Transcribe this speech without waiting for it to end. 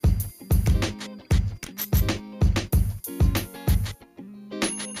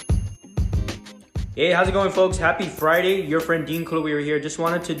Hey, how's it going, folks? Happy Friday. Your friend Dean Clover here. Just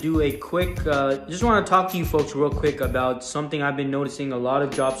wanted to do a quick, just want to talk to you folks real quick about something I've been noticing a lot of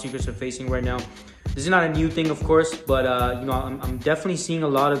job seekers are facing right now. This is not a new thing, of course, but I'm definitely seeing a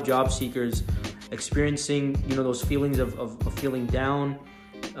lot of job seekers experiencing, those feelings of feeling down,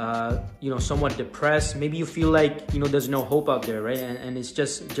 somewhat depressed. Maybe you feel like, there's no hope out there, right? And it's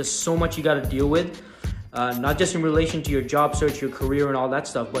just so much you got to deal with. Not just in relation to your job search, your career and all that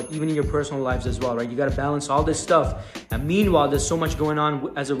stuff, but even in your personal lives as well, right? You got to balance all this stuff. And meanwhile, there's so much going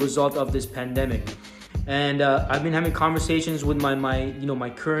on as a result of this pandemic. And I've been having conversations with my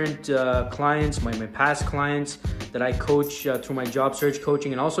current clients, my past clients that I coach through my job search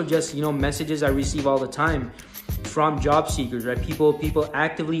coaching, and also just, messages I receive all the time from job seekers, right? People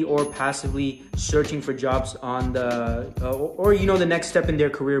actively or passively searching for jobs on the the next step in their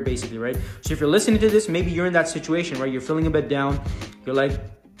career, basically, right? So if you're listening to this, maybe you're in that situation, right? You're feeling a bit down. You're like,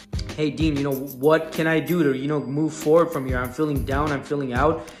 hey Dean, what can I do to move forward from here? I'm feeling down, I'm feeling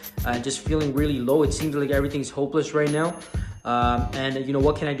out, just feeling really low. It seems like everything's hopeless right now.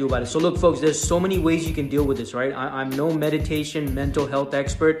 What can I do about it? So look, folks, there's so many ways you can deal with this, right? I'm no meditation, mental health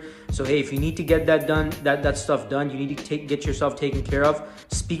expert. So hey, if you need to get that done, that stuff done, you need to get yourself taken care of.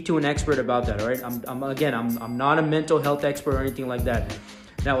 Speak to an expert about that, all right? I'm not a mental health expert or anything like that.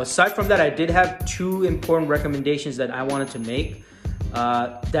 Now, aside from that, I did have two important recommendations that I wanted to make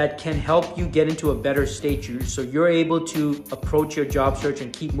that can help you get into a better state, so you're able to approach your job search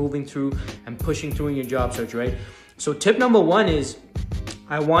and keep moving through and pushing through in your job search, right? So tip number one is,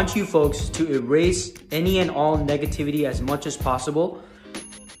 I want you folks to erase any and all negativity as much as possible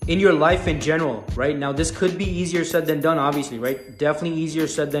in your life in general, right? Now, this could be easier said than done, obviously, right? Definitely easier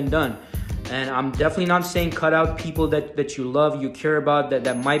said than done. And I'm definitely not saying cut out people that you love, you care about,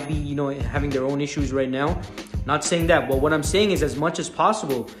 that might be, having their own issues right now. Not saying that, but what I'm saying is, as much as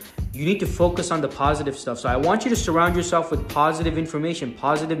possible, you need to focus on the positive stuff. So I want you to surround yourself with positive information,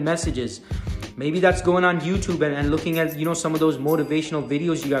 positive messages. Maybe that's going on YouTube and looking at, some of those motivational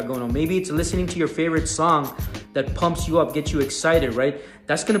videos you got going on. Maybe it's listening to your favorite song that pumps you up, gets you excited, right?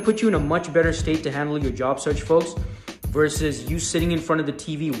 That's going to put you in a much better state to handle your job search, folks, versus you sitting in front of the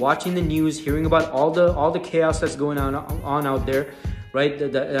TV, watching the news, hearing about all the chaos that's going on out there, right?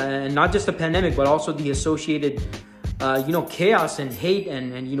 And not just the pandemic, but also the associated chaos and hate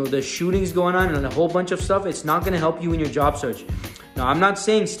and the shootings going on and a whole bunch of stuff. It's not going to help you in your job search. Now, I'm not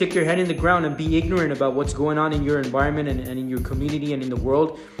saying stick your head in the ground and be ignorant about what's going on in your environment and in your community and in the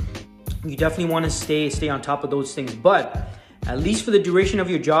world. You definitely want to stay on top of those things. But at least for the duration of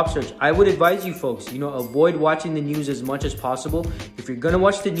your job search, I would advise you folks, avoid watching the news as much as possible. If you're going to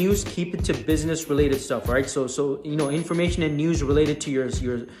watch the news, keep it to business related stuff, right? So information and news related to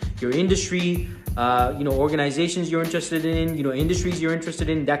your industry, organizations you're interested in, industries you're interested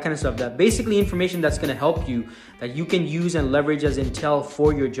in, that kind of stuff. That basically information that's going to help you, that you can use and leverage as intel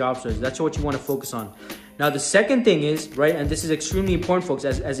for your job search. That's what you want to focus on. Now, the second thing is, right, and this is extremely important, folks,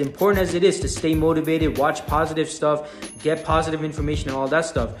 as important as it is to stay motivated, watch positive stuff, get positive information and all that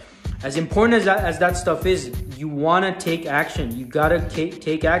stuff, as important as that stuff is, you want to take action. You got to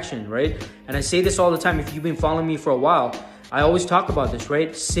take action, right? And I say this all the time. If you've been following me for a while, I always talk about this,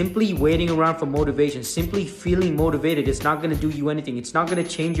 right? Simply waiting around for motivation, simply feeling motivated, it's not going to do you anything. It's not going to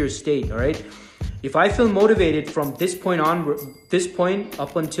change your state, all right? If I feel motivated from this point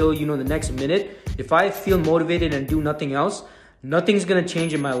up until, the next minute, if I feel motivated and do nothing else, nothing's going to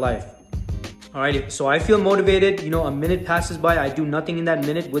change in my life. All right. So I feel motivated, a minute passes by, I do nothing in that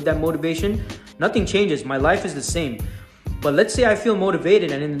minute with that motivation, nothing changes. My life is the same. But let's say I feel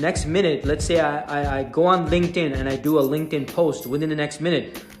motivated and in the next minute, let's say I go on LinkedIn and I do a LinkedIn post within the next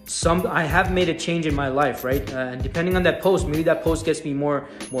minute. I have made a change in my life, right? And depending on that post, maybe that post gets me more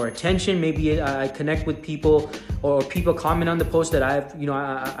attention. Maybe I connect with people, or people comment on the post that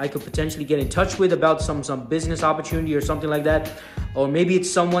I could potentially get in touch with about some business opportunity or something like that. Or maybe it's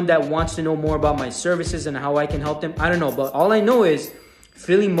someone that wants to know more about my services and how I can help them. I don't know, but all I know is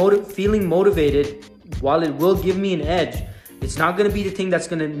feeling motivated, while it will give me an edge, it's not going to be the thing that's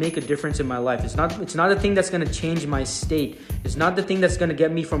going to make a difference in my life. It's not the thing that's going to change my state. It's not the thing that's going to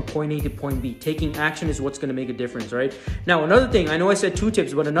get me from point A to point B. Taking action is what's going to make a difference, right? Now, another thing, I know I said two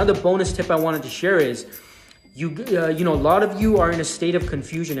tips, but another bonus tip I wanted to share is, a lot of you are in a state of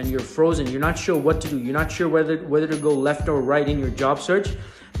confusion and you're frozen. You're not sure what to do. You're not sure whether to go left or right in your job search,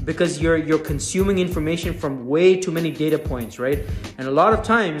 because you're consuming information from way too many data points, right? And a lot of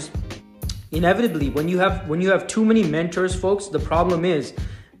times, inevitably, when you have too many mentors, folks, the problem is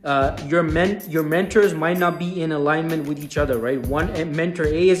your mentors might not be in alignment with each other, right? Mentor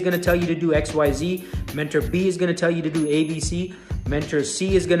A is going to tell you to do X, Y, Z. Mentor B is going to tell you to do A, B, C. Mentor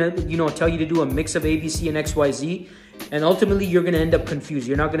C is gonna, tell you to do a mix of A, B, C, and X, Y, Z. And ultimately, you're gonna end up confused.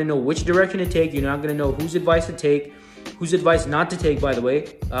 You're not gonna know which direction to take. You're not gonna know whose advice to take, whose advice not to take, by the way,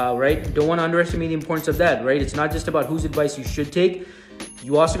 right? Don't wanna underestimate the importance of that, right? It's not just about whose advice you should take.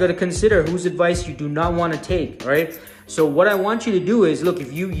 You also gotta consider whose advice you do not wanna take, right? So what I want you to do is, look,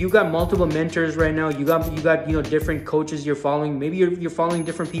 if you got multiple mentors right now, you got different coaches you're following. Maybe you're following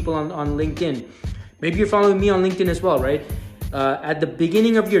different people on LinkedIn. Maybe you're following me on LinkedIn as well, right? At the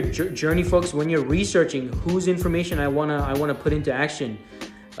beginning of your journey, folks, when you're researching whose information I wanna put into action,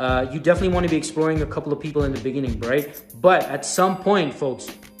 you definitely want to be exploring a couple of people in the beginning, right? But at some point, folks,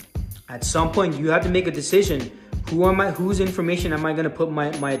 you have to make a decision. Whose information am I going to put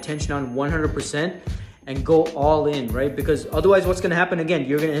my attention on 100% and go all in, right? Because otherwise what's going to happen, again,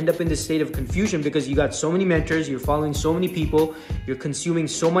 you're going to end up in this state of confusion because you got so many mentors, you're following so many people, you're consuming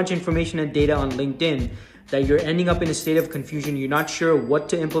so much information and data on LinkedIn that you're ending up in a state of confusion. You're not sure what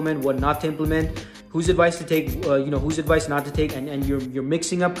to implement, what not to implement, whose advice to take, whose advice not to take, and you're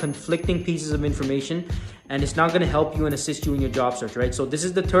mixing up conflicting pieces of information, and it's not going to help you and assist you in your job search, right? So this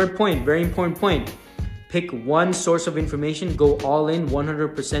is the third point, very important point. Pick one source of information, go all in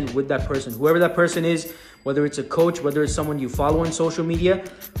 100% with that person. Whoever that person is, whether it's a coach, whether it's someone you follow on social media,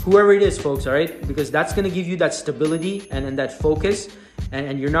 whoever it is, folks, all right? Because that's going to give you that stability and that focus,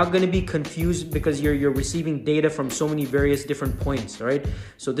 and you're not going to be confused because you're receiving data from so many various different points, all right?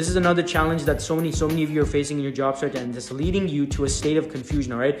 So this is another challenge that so many of you are facing in your job search, and it's leading you to a state of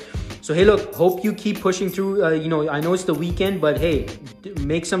confusion, all right? So hey, look, hope you keep pushing through. I know it's the weekend, but hey,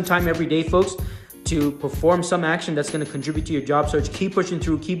 make some time every day, folks, to perform some action that's going to contribute to your job search. Keep pushing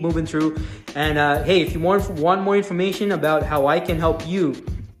through, keep moving through. And hey, if you want more information about how I can help you,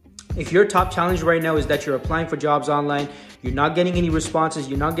 if your top challenge right now is that you're applying for jobs online, you're not getting any responses,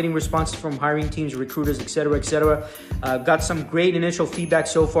 you're not getting responses from hiring teams, recruiters, etc., etc. Got some great initial feedback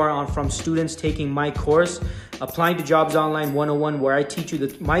so far from students taking my course, Applying to Jobs Online 101, where I teach you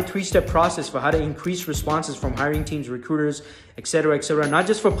my 3-step process for how to increase responses from hiring teams, recruiters, etc., etc. Not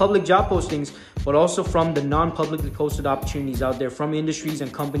just for public job postings, but also from the non-publicly posted opportunities out there from industries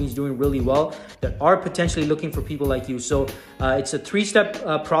and companies doing really well that are potentially looking for people like you. So it's a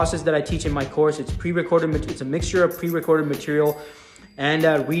 3-step process that I teach in my course. It's pre-recorded. It's a mixture of pre-recorded material and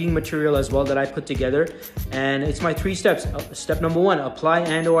reading material as well that I put together. And it's my 3 steps. Step number 1, apply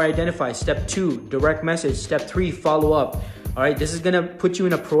and or identify. Step 2, direct message. Step 3, follow up. All right, this is gonna put you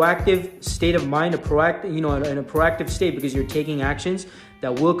in a proactive state of mind, in a proactive state, because you're taking actions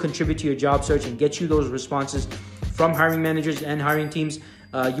that will contribute to your job search and get you those responses from hiring managers and hiring teams.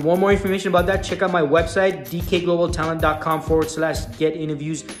 You want more information about that? Check out my website, dkglobaltalent.com/get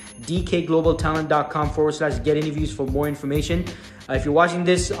interviews, dkglobaltalent.com/get interviews for more information. If you're watching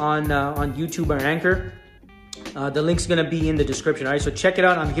this on YouTube or Anchor, the link's gonna be in the description. All right, so check it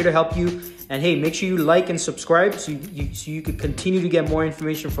out. I'm here to help you. And hey, make sure you like and subscribe so you can continue to get more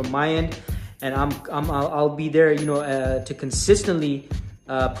information from my end. And I'll be there, to consistently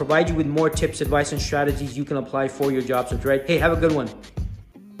provide you with more tips, advice, and strategies you can apply for your job search. Right? Hey, have a good one.